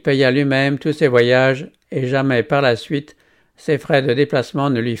années, il paya lui-même tous ses voyages et jamais par la suite ses frais de déplacement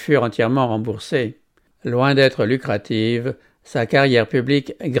ne lui furent entièrement remboursés. Loin d'être lucrative, sa carrière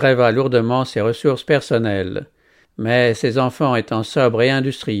publique gréva lourdement ses ressources personnelles. Mais ses enfants étant sobres et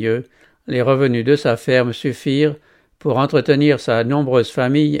industrieux, les revenus de sa ferme suffirent pour entretenir sa nombreuse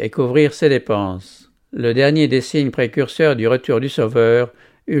famille et couvrir ses dépenses. Le dernier des signes précurseurs du retour du Sauveur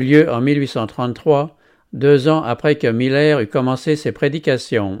eut lieu en 1833, 2 ans après que Miller eut commencé ses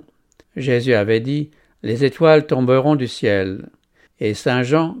prédications. Jésus avait dit « Les étoiles tomberont du ciel ». Et saint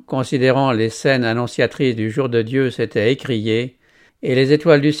Jean, considérant les scènes annonciatrices du jour de Dieu, s'était écrié « Et les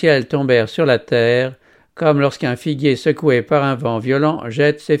étoiles du ciel tombèrent sur la terre, comme lorsqu'un figuier secoué par un vent violent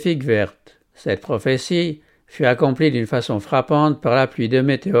jette ses figues vertes. » Cette prophétie fut accomplie d'une façon frappante par la pluie de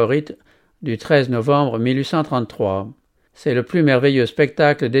météorites du 13 novembre 1833. C'est le plus merveilleux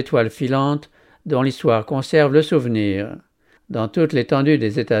spectacle d'étoiles filantes dont l'histoire conserve le souvenir. Dans toute l'étendue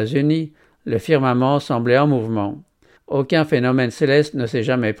des États-Unis, le firmament semblait en mouvement. Aucun phénomène céleste ne s'est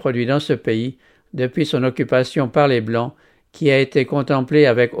jamais produit dans ce pays depuis son occupation par les Blancs, qui a été contemplé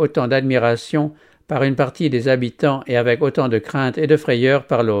avec autant d'admiration par une partie des habitants et avec autant de crainte et de frayeur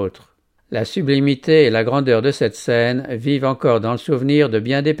par l'autre. La sublimité et la grandeur de cette scène vivent encore dans le souvenir de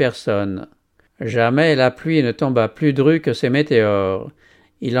bien des personnes. Jamais la pluie ne tomba plus drue que ces météores.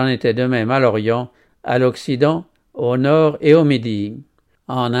 Il en était de même à l'Orient, à l'Occident, au Nord et au Midi.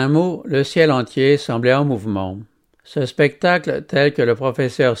 En un mot, le ciel entier semblait en mouvement. Ce spectacle, tel que le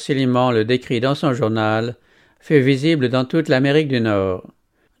professeur Silliman le décrit dans son journal, fut visible dans toute l'Amérique du Nord.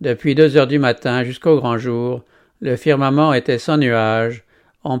 Depuis 2 heures du matin jusqu'au grand jour, le firmament était sans nuages.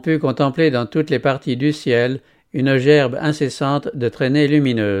 On put contempler dans toutes les parties du ciel une gerbe incessante de traînées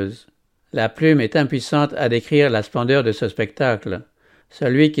lumineuses. La plume est impuissante à décrire la splendeur de ce spectacle.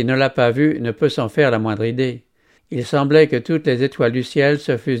 Celui qui ne l'a pas vu ne peut s'en faire la moindre idée. Il semblait que toutes les étoiles du ciel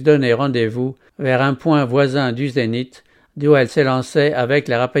se fussent donné rendez-vous vers un point voisin du zénith, d'où elles s'élançaient avec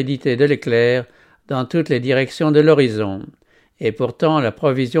la rapidité de l'éclair dans toutes les directions de l'horizon. Et pourtant la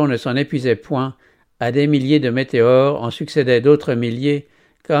provision ne s'en épuisait point. À des milliers de météores en succédaient d'autres milliers,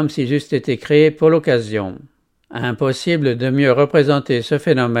 comme s'ils eussent été créés pour l'occasion. Impossible de mieux représenter ce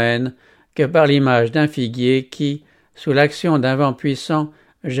phénomène que par l'image d'un figuier qui, sous l'action d'un vent puissant,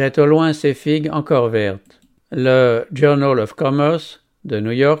 jette au loin ses figues encore vertes. Le Journal of Commerce de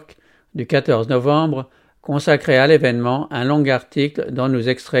New York du 14 novembre consacrait à l'événement un long article dont nous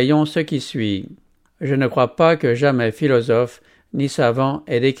extrayons ce qui suit. Je ne crois pas que jamais philosophe ni savant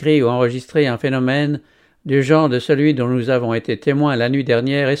ait décrit ou enregistré un phénomène du genre de celui dont nous avons été témoins la nuit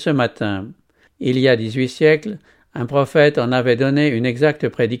dernière et ce matin. Il y a 18 siècles, un prophète en avait donné une exacte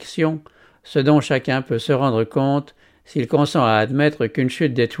prédiction, ce dont chacun peut se rendre compte s'il consent à admettre qu'une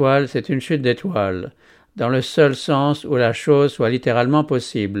chute d'étoiles, c'est une chute d'étoiles, dans le seul sens où la chose soit littéralement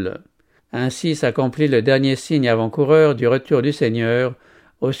possible. Ainsi s'accomplit le dernier signe avant-coureur du retour du Seigneur,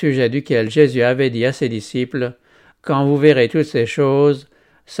 au sujet duquel Jésus avait dit à ses disciples « Quand vous verrez toutes ces choses,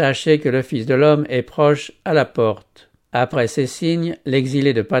 sachez que le Fils de l'homme est proche à la porte. » Après ces signes,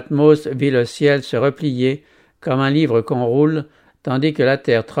 l'exilé de Patmos vit le ciel se replier comme un livre qu'on roule, tandis que la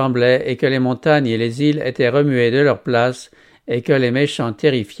terre tremblait et que les montagnes et les îles étaient remuées de leur place et que les méchants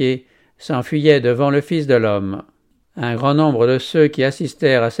terrifiés s'enfuyaient devant le Fils de l'homme. Un grand nombre de ceux qui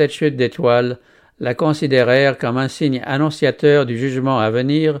assistèrent à cette chute d'étoiles la considérèrent comme un signe annonciateur du jugement à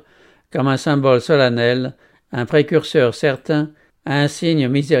venir, comme un symbole solennel, un précurseur certain, un signe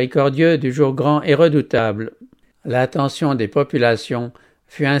miséricordieux du jour grand et redoutable. L'attention des populations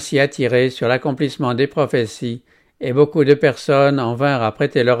fut ainsi attirée sur l'accomplissement des prophéties, et beaucoup de personnes en vinrent à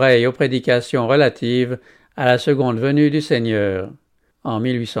prêter l'oreille aux prédications relatives à la seconde venue du Seigneur. En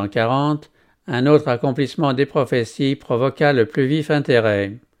 1840, un autre accomplissement des prophéties provoqua le plus vif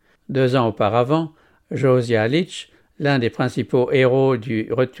intérêt. 2 ans auparavant, Josiah Litch, l'un des principaux héros du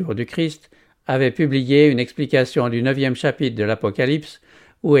retour du Christ, avait publié une explication du 9e chapitre de l'Apocalypse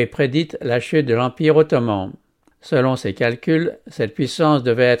où est prédite la chute de l'Empire ottoman. Selon ses calculs, cette puissance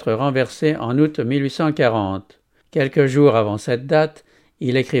devait être renversée en août 1840. Quelques jours avant cette date,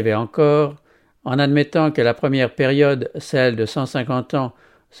 il écrivait encore « En admettant que la première période, celle de 150 ans,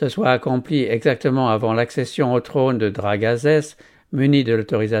 se soit accomplie exactement avant l'accession au trône de Dragazès, muni de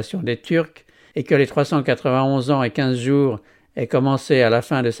l'autorisation des Turcs, et que les 391 ans et 15 jours aient commencé à la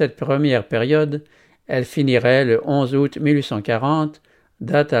fin de cette première période, elle finirait le 11 août 1840,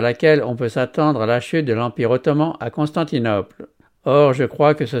 date à laquelle on peut s'attendre à la chute de l'Empire ottoman à Constantinople. Or, je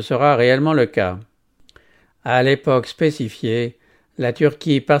crois que ce sera réellement le cas. » À l'époque spécifiée, la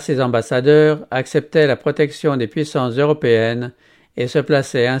Turquie, par ses ambassadeurs, acceptait la protection des puissances européennes et se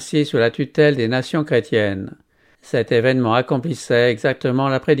plaçait ainsi sous la tutelle des nations chrétiennes. Cet événement accomplissait exactement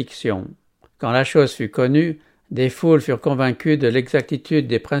la prédiction. Quand la chose fut connue, des foules furent convaincues de l'exactitude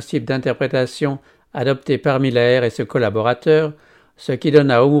des principes d'interprétation adoptés par Miller et ses collaborateurs, ce qui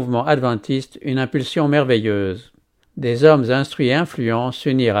donna au mouvement adventiste une impulsion merveilleuse. Des hommes instruits et influents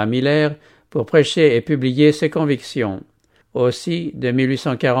s'unirent à Miller pour prêcher et publier ses convictions. Aussi, de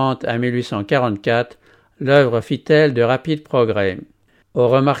 1840 à 1844, l'œuvre fit-elle de rapides progrès. Aux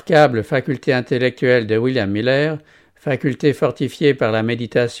remarquables facultés intellectuelles de William Miller, facultés fortifiées par la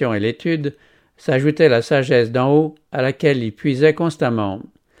méditation et l'étude, s'ajoutait la sagesse d'en haut à laquelle il puisait constamment.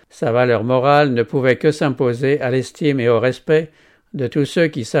 Sa valeur morale ne pouvait que s'imposer à l'estime et au respect de tous ceux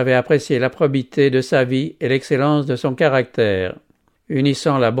qui savaient apprécier la probité de sa vie et l'excellence de son caractère.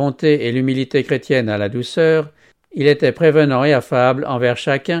 Unissant la bonté et l'humilité chrétienne à la douceur, il était prévenant et affable envers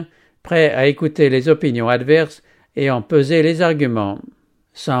chacun, prêt à écouter les opinions adverses et en peser les arguments.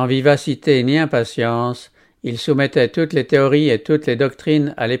 Sans vivacité ni impatience, il soumettait toutes les théories et toutes les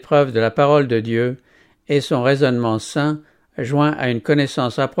doctrines à l'épreuve de la parole de Dieu, et son raisonnement sain, joint à une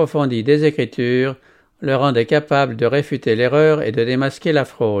connaissance approfondie des Écritures, le rendait capable de réfuter l'erreur et de démasquer la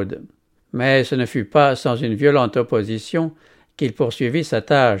fraude. Mais ce ne fut pas sans une violente opposition qu'il poursuivit sa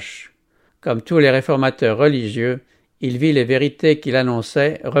tâche. Comme tous les réformateurs religieux, il vit les vérités qu'il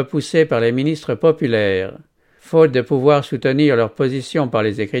annonçait repoussées par les ministres populaires. Faute de pouvoir soutenir leur position par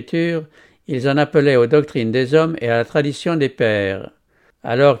les Écritures, ils en appelaient aux doctrines des hommes et à la tradition des pères.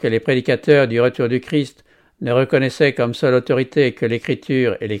 Alors que les prédicateurs du retour du Christ ne reconnaissaient comme seule autorité que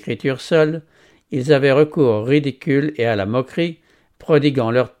l'Écriture et l'Écriture seule, ils avaient recours au ridicule et à la moquerie,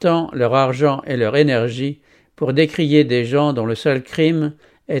 prodiguant leur temps, leur argent et leur énergie pour décrier des gens dont le seul crime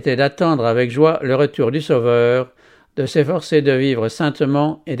était d'attendre avec joie le retour du Sauveur, de s'efforcer de vivre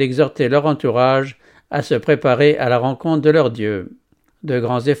saintement et d'exhorter leur entourage à se préparer à la rencontre de leur Dieu. De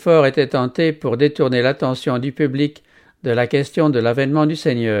grands efforts étaient tentés pour détourner l'attention du public de la question de l'avènement du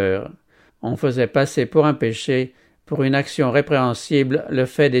Seigneur. On faisait passer pour un péché, pour une action répréhensible, le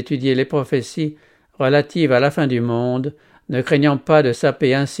fait d'étudier les prophéties relatives à la fin du monde, ne craignant pas de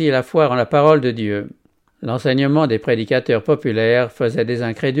saper ainsi la foi en la parole de Dieu. L'enseignement des prédicateurs populaires faisait des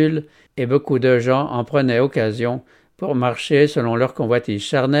incrédules, et beaucoup de gens en prenaient occasion pour marcher selon leur convoitise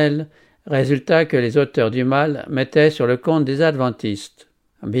charnelle, résultat que les auteurs du mal mettaient sur le compte des adventistes.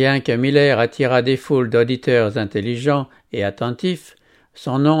 Bien que Miller attirât des foules d'auditeurs intelligents et attentifs,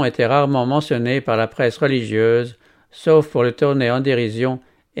 son nom était rarement mentionné par la presse religieuse, sauf pour le tourner en dérision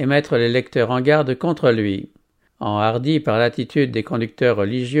et mettre les lecteurs en garde contre lui. Enhardis par l'attitude des conducteurs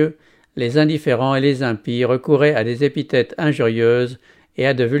religieux, les indifférents et les impies recouraient à des épithètes injurieuses et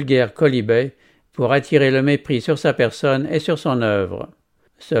à de vulgaires quolibets pour attirer le mépris sur sa personne et sur son œuvre.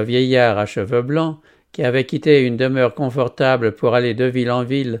 Ce vieillard à cheveux blancs, qui avait quitté une demeure confortable pour aller de ville en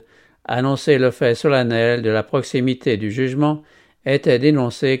ville, annoncer le fait solennel de la proximité du jugement, était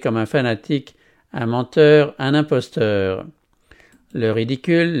dénoncé comme un fanatique, un menteur, un imposteur. Le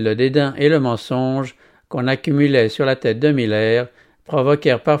ridicule, le dédain et le mensonge qu'on accumulait sur la tête de Miller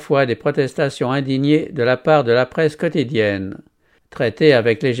provoquèrent parfois des protestations indignées de la part de la presse quotidienne. Traiter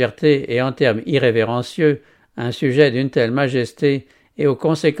avec légèreté et en termes irrévérencieux un sujet d'une telle majesté et aux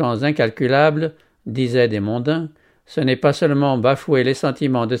conséquences incalculables, disaient des mondains, ce n'est pas seulement bafouer les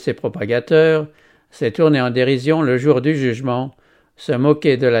sentiments de ses propagateurs, c'est tourner en dérision le jour du jugement, se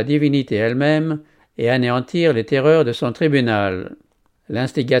moquer de la divinité elle-même et anéantir les terreurs de son tribunal.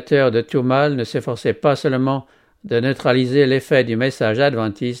 L'instigateur de tout mal ne s'efforçait pas seulement de neutraliser l'effet du message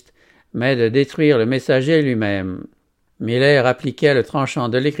adventiste, mais de détruire le messager lui-même. Miller appliquait le tranchant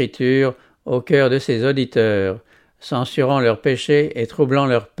de l'Écriture au cœur de ses auditeurs, censurant leurs péchés et troublant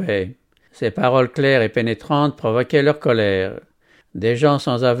leur paix. Ses paroles claires et pénétrantes provoquaient leur colère. Des gens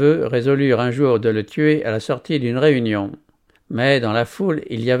sans aveu résolurent un jour de le tuer à la sortie d'une réunion. Mais dans la foule,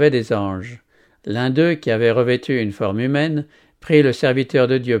 il y avait des anges. L'un d'eux, qui avait revêtu une forme humaine, prit le serviteur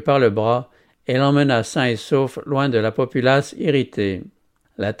de Dieu par le bras et l'emmena sain et sauf loin de la populace irritée.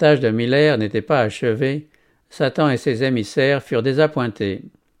 La tâche de Miller n'était pas achevée. Satan et ses émissaires furent désappointés.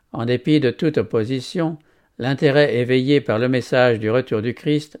 En dépit de toute opposition, l'intérêt éveillé par le message du retour du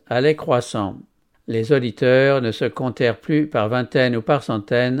Christ allait croissant. Les auditeurs ne se comptèrent plus par vingtaines ou par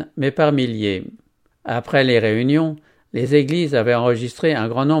centaines, mais par milliers. Après les réunions, les églises avaient enregistré un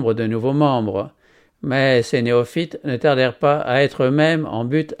grand nombre de nouveaux membres, mais ces néophytes ne tardèrent pas à être eux-mêmes en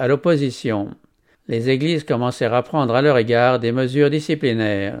butte à l'opposition. Les églises commencèrent à prendre à leur égard des mesures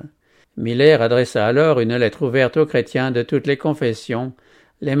disciplinaires. Miller adressa alors une lettre ouverte aux chrétiens de toutes les confessions,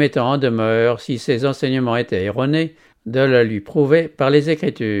 les mettant en demeure, si ces enseignements étaient erronés, de le lui prouver par les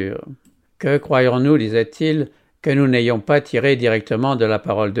Écritures. Que croyons-nous, disait-il, que nous n'ayons pas tiré directement de la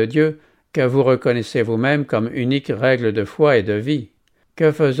parole de Dieu, que vous reconnaissez vous-même comme unique règle de foi et de vie?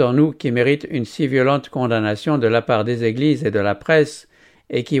 Que faisons-nous qui mérite une si violente condamnation de la part des églises et de la presse,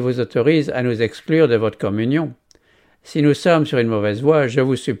 et qui vous autorise à nous exclure de votre communion? Si nous sommes sur une mauvaise voie, je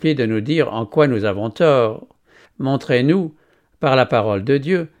vous supplie de nous dire en quoi nous avons tort. Montrez-nous, par la parole de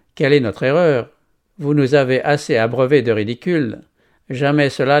Dieu, quelle est notre erreur. Vous nous avez assez abreuvés de ridicule. Jamais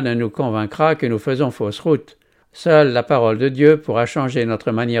cela ne nous convaincra que nous faisons fausse route. Seule la parole de Dieu pourra changer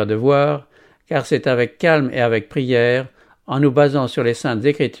notre manière de voir, car c'est avec calme et avec prière, en nous basant sur les saintes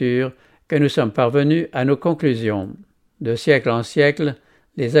Écritures, que nous sommes parvenus à nos conclusions. De siècle en siècle,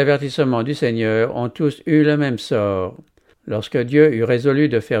 les avertissements du Seigneur ont tous eu le même sort. Lorsque Dieu eut résolu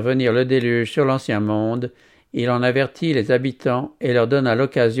de faire venir le déluge sur l'ancien monde, il en avertit les habitants et leur donna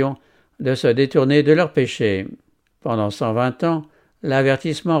l'occasion de se détourner de leurs péchés. Pendant 120 ans,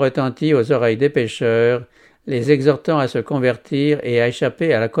 l'avertissement retentit aux oreilles des pécheurs, les exhortant à se convertir et à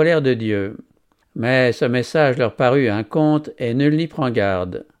échapper à la colère de Dieu. Mais ce message leur parut un conte et nul n'y prend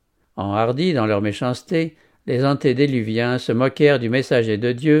garde. Enhardis dans leur méchanceté, les antédiluviens se moquèrent du messager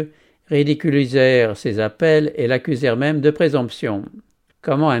de Dieu, ridiculisèrent ses appels et l'accusèrent même de présomption.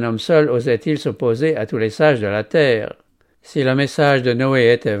 Comment un homme seul osait-il s'opposer à tous les sages de la terre? Si le message de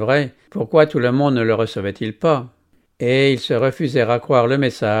Noé était vrai, pourquoi tout le monde ne le recevait-il pas? Et ils se refusèrent à croire le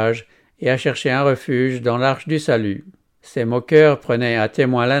message et à chercher un refuge dans l'arche du salut. Ces moqueurs prenaient à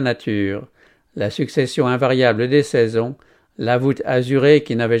témoin la nature, la succession invariable des saisons, la voûte azurée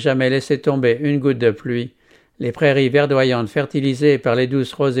qui n'avait jamais laissé tomber une goutte de pluie, les prairies verdoyantes fertilisées par les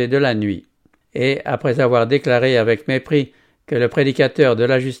douces rosées de la nuit. Et, après avoir déclaré avec mépris que le prédicateur de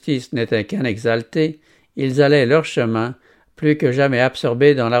la justice n'était qu'un exalté, ils allaient leur chemin, plus que jamais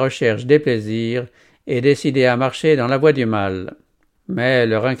absorbés dans la recherche des plaisirs et décidés à marcher dans la voie du mal. Mais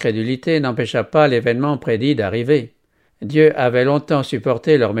leur incrédulité n'empêcha pas l'événement prédit d'arriver. Dieu avait longtemps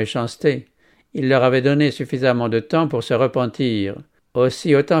supporté leur méchanceté. Il leur avait donné suffisamment de temps pour se repentir.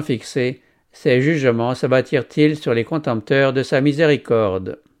 Aussi, au temps fixé, ses jugements s'abattirent-ils sur les contempteurs de sa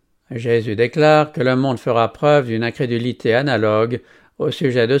miséricorde. Jésus déclare que le monde fera preuve d'une incrédulité analogue au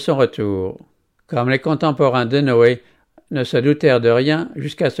sujet de son retour. Comme les contemporains de Noé ne se doutèrent de rien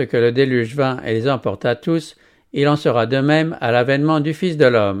jusqu'à ce que le déluge vînt et les emportât tous, il en sera de même à l'avènement du Fils de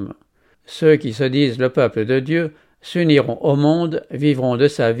l'homme. Ceux qui se disent le peuple de Dieu s'uniront au monde, vivront de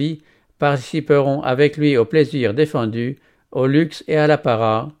sa vie, participeront avec lui au plaisir défendu, au luxe et à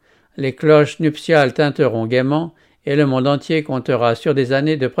l'apparat. Les cloches nuptiales tinteront gaiement, et le monde entier comptera sur des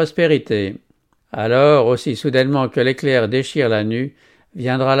années de prospérité. Alors, aussi soudainement que l'éclair déchire la nuit,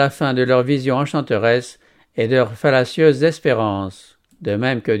 viendra la fin de leur vision enchanteresse et de leurs fallacieuses espérances. De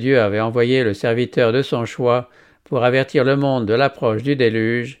même que Dieu avait envoyé le serviteur de son choix pour avertir le monde de l'approche du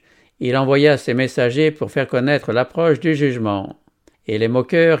déluge, il envoya ses messagers pour faire connaître l'approche du jugement. Et les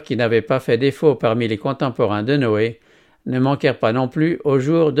moqueurs, qui n'avaient pas fait défaut parmi les contemporains de Noé, ne manquèrent pas non plus au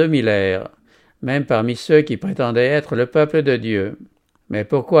jour de Miller, même parmi ceux qui prétendaient être le peuple de Dieu. Mais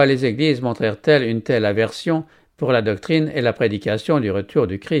pourquoi les églises montrèrent-elles une telle aversion pour la doctrine et la prédication du retour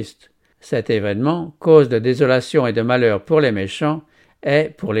du Christ? Cet événement, cause de désolation et de malheur pour les méchants,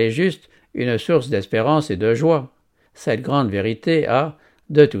 est, pour les justes, une source d'espérance et de joie. Cette grande vérité a,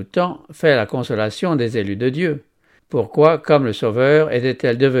 de tout temps, fait la consolation des élus de Dieu. Pourquoi, comme le Sauveur,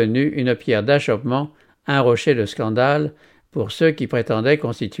 était-elle devenue une pierre d'achoppement, un rocher de scandale, pour ceux qui prétendaient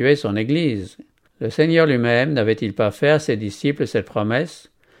constituer son Église? Le Seigneur lui-même n'avait-il pas fait à ses disciples cette promesse ?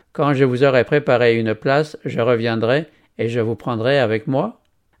 Quand je vous aurai préparé une place, je reviendrai et je vous prendrai avec moi ?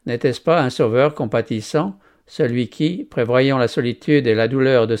 N'était-ce pas un sauveur compatissant, celui qui, prévoyant la solitude et la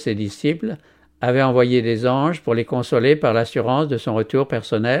douleur de ses disciples, avait envoyé des anges pour les consoler par l'assurance de son retour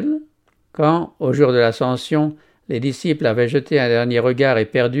personnel ? Quand, au jour de l'ascension, les disciples avaient jeté un dernier regard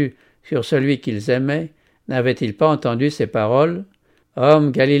éperdu sur celui qu'ils aimaient, n'avaient-ils pas entendu ces paroles ? «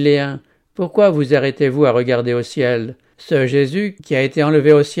 Hommes galiléens, pourquoi vous arrêtez-vous à regarder au ciel ? Ce Jésus, qui a été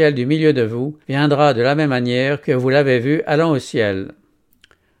enlevé au ciel du milieu de vous, viendra de la même manière que vous l'avez vu allant au ciel. »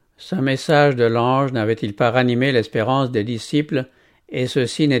 Ce message de l'ange n'avait-il pas ranimé l'espérance des disciples, et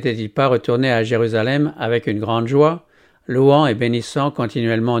ceux-ci n'étaient-ils pas retournés à Jérusalem avec une grande joie, louant et bénissant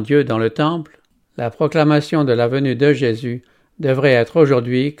continuellement Dieu dans le temple ? La proclamation de la venue de Jésus devrait être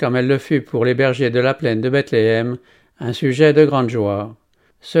aujourd'hui, comme elle le fut pour les bergers de la plaine de Bethléem, un sujet de grande joie.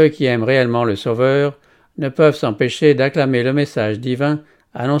 Ceux qui aiment réellement le Sauveur ne peuvent s'empêcher d'acclamer le message divin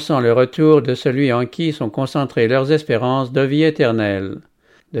annonçant le retour de celui en qui sont concentrées leurs espérances de vie éternelle,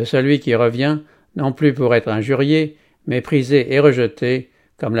 de celui qui revient non plus pour être injurié, méprisé et rejeté,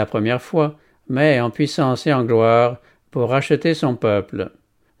 comme la première fois, mais en puissance et en gloire, pour racheter son peuple.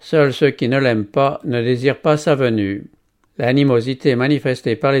 Seuls ceux qui ne l'aiment pas ne désirent pas sa venue. L'animosité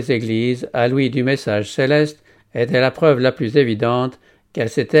manifestée par les églises à l'ouïe du message céleste était la preuve la plus évidente qu'elles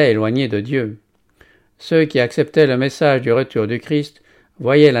s'étaient éloignées de Dieu. Ceux qui acceptaient le message du retour du Christ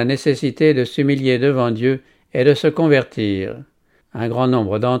voyaient la nécessité de s'humilier devant Dieu et de se convertir. Un grand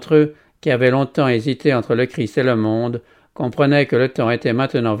nombre d'entre eux, qui avaient longtemps hésité entre le Christ et le monde, comprenaient que le temps était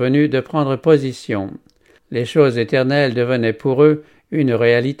maintenant venu de prendre position. Les choses éternelles devenaient pour eux une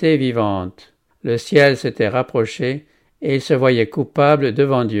réalité vivante. Le ciel s'était rapproché et ils se voyaient coupables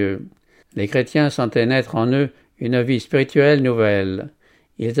devant Dieu. Les chrétiens sentaient naître en eux une vie spirituelle nouvelle.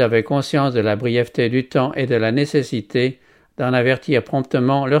 Ils avaient conscience de la brièveté du temps et de la nécessité d'en avertir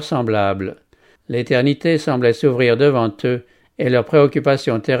promptement leurs semblables. L'éternité semblait s'ouvrir devant eux et leurs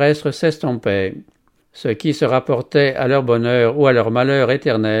préoccupations terrestres s'estompaient. Ce qui se rapportait à leur bonheur ou à leur malheur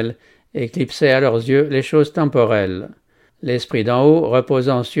éternel éclipsait à leurs yeux les choses temporelles. L'Esprit d'en haut,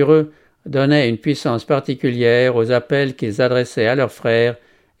 reposant sur eux, donnait une puissance particulière aux appels qu'ils adressaient à leurs frères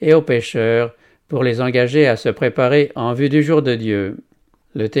et aux pécheurs pour les engager à se préparer en vue du jour de Dieu.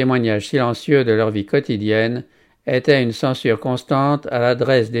 Le témoignage silencieux de leur vie quotidienne était une censure constante à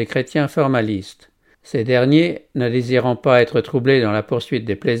l'adresse des chrétiens formalistes. Ces derniers, ne désirant pas être troublés dans la poursuite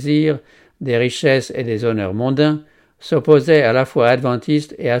des plaisirs, des richesses et des honneurs mondains, s'opposaient à la foi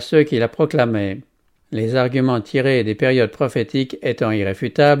adventiste et à ceux qui la proclamaient. Les arguments tirés des périodes prophétiques étant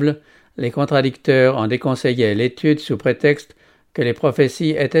irréfutables, les contradicteurs en déconseillaient l'étude sous prétexte que les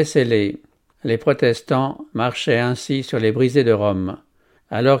prophéties étaient scellées. Les protestants marchaient ainsi sur les brisées de Rome.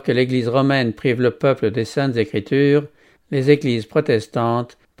 Alors que l'Église romaine prive le peuple des Saintes Écritures, les églises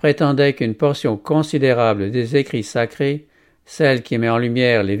protestantes prétendaient qu'une portion considérable des écrits sacrés, celle qui met en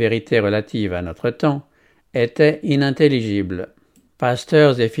lumière les vérités relatives à notre temps, était inintelligible.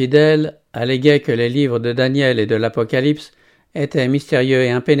 Pasteurs et fidèles alléguaient que les livres de Daniel et de l'Apocalypse étaient mystérieux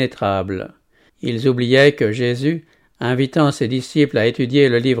et impénétrables. Ils oubliaient que Jésus, invitant ses disciples à étudier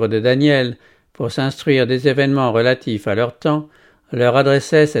le livre de Daniel pour s'instruire des événements relatifs à leur temps, leur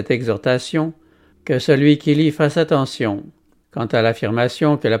adressait cette exhortation « que celui qui lit fasse attention ». Quant à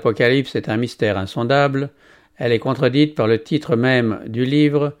l'affirmation que l'Apocalypse est un mystère insondable, elle est contredite par le titre même du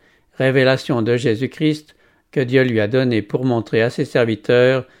livre « Révélation de Jésus-Christ » que Dieu lui a donné pour montrer à ses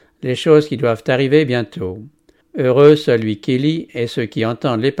serviteurs les choses qui doivent arriver bientôt. Heureux celui qui lit et ceux qui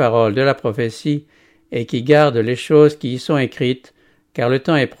entendent les paroles de la prophétie et qui gardent les choses qui y sont écrites, car le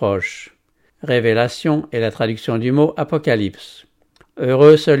temps est proche. Révélation est la traduction du mot Apocalypse.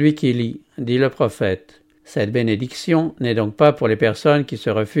 Heureux celui qui lit, dit le prophète. Cette bénédiction n'est donc pas pour les personnes qui se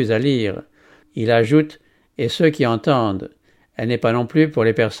refusent à lire. Il ajoute « et ceux qui entendent ». Elle n'est pas non plus pour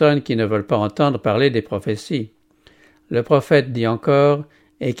les personnes qui ne veulent pas entendre parler des prophéties. Le prophète dit encore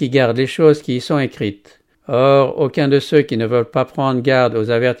 « et qui gardent les choses qui y sont écrites ». Or, aucun de ceux qui ne veulent pas prendre garde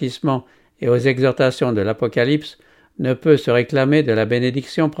aux avertissements et aux exhortations de l'Apocalypse ne peut se réclamer de la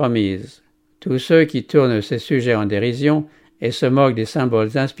bénédiction promise. Tous ceux qui tournent ces sujets en dérision et se moquent des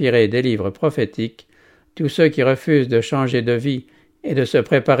symboles inspirés des livres prophétiques, tous ceux qui refusent de changer de vie et de se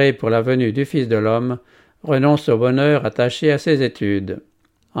préparer pour la venue du Fils de l'homme, renoncent au bonheur attaché à ses études.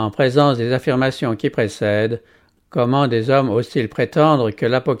 En présence des affirmations qui précèdent, comment des hommes osent-ils prétendre que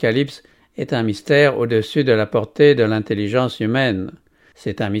l'Apocalypse est un mystère au-dessus de la portée de l'intelligence humaine?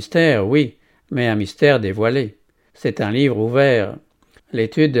 C'est un mystère, oui, mais un mystère dévoilé. C'est un livre ouvert.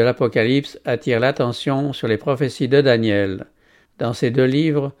 L'étude de l'Apocalypse attire l'attention sur les prophéties de Daniel. Dans ces deux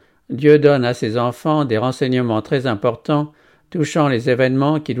livres, Dieu donne à ses enfants des renseignements très importants touchant les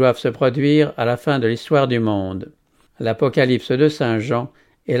événements qui doivent se produire à la fin de l'histoire du monde. L'Apocalypse de Saint Jean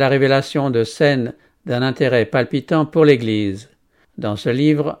est la révélation de scènes d'un intérêt palpitant pour l'Église. Dans ce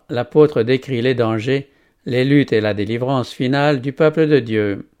livre, l'apôtre décrit les dangers, les luttes et la délivrance finale du peuple de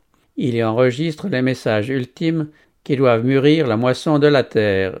Dieu. Il y enregistre les messages ultimes qui doivent mûrir la moisson de la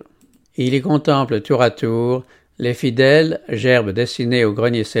terre. Il y contemple tour à tour les fidèles, gerbes destinées au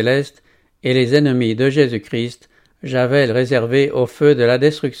grenier céleste, et les ennemis de Jésus-Christ, javelles réservées au feu de la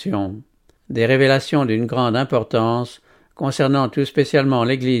destruction. Des révélations d'une grande importance, concernant tout spécialement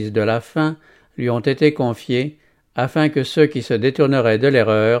l'Église de la fin, lui ont été confiées, afin que ceux qui se détourneraient de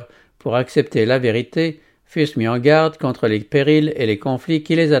l'erreur pour accepter la vérité fussent mis en garde contre les périls et les conflits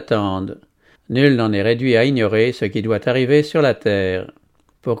qui les attendent. Nul n'en est réduit à ignorer ce qui doit arriver sur la terre.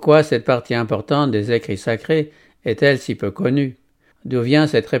 Pourquoi cette partie importante des écrits sacrés est-elle si peu connue? D'où vient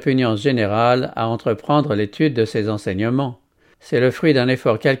cette répugnance générale à entreprendre l'étude de ces enseignements? C'est le fruit d'un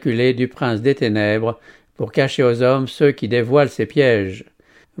effort calculé du prince des ténèbres pour cacher aux hommes ceux qui dévoilent ses pièges.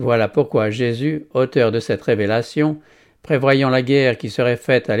 Voilà pourquoi Jésus, auteur de cette révélation, prévoyant la guerre qui serait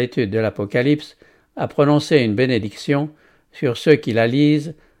faite à l'étude de l'Apocalypse, a prononcé une bénédiction sur ceux qui la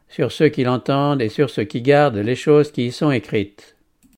lisent, sur ceux qui l'entendent et sur ceux qui gardent les choses qui y sont écrites.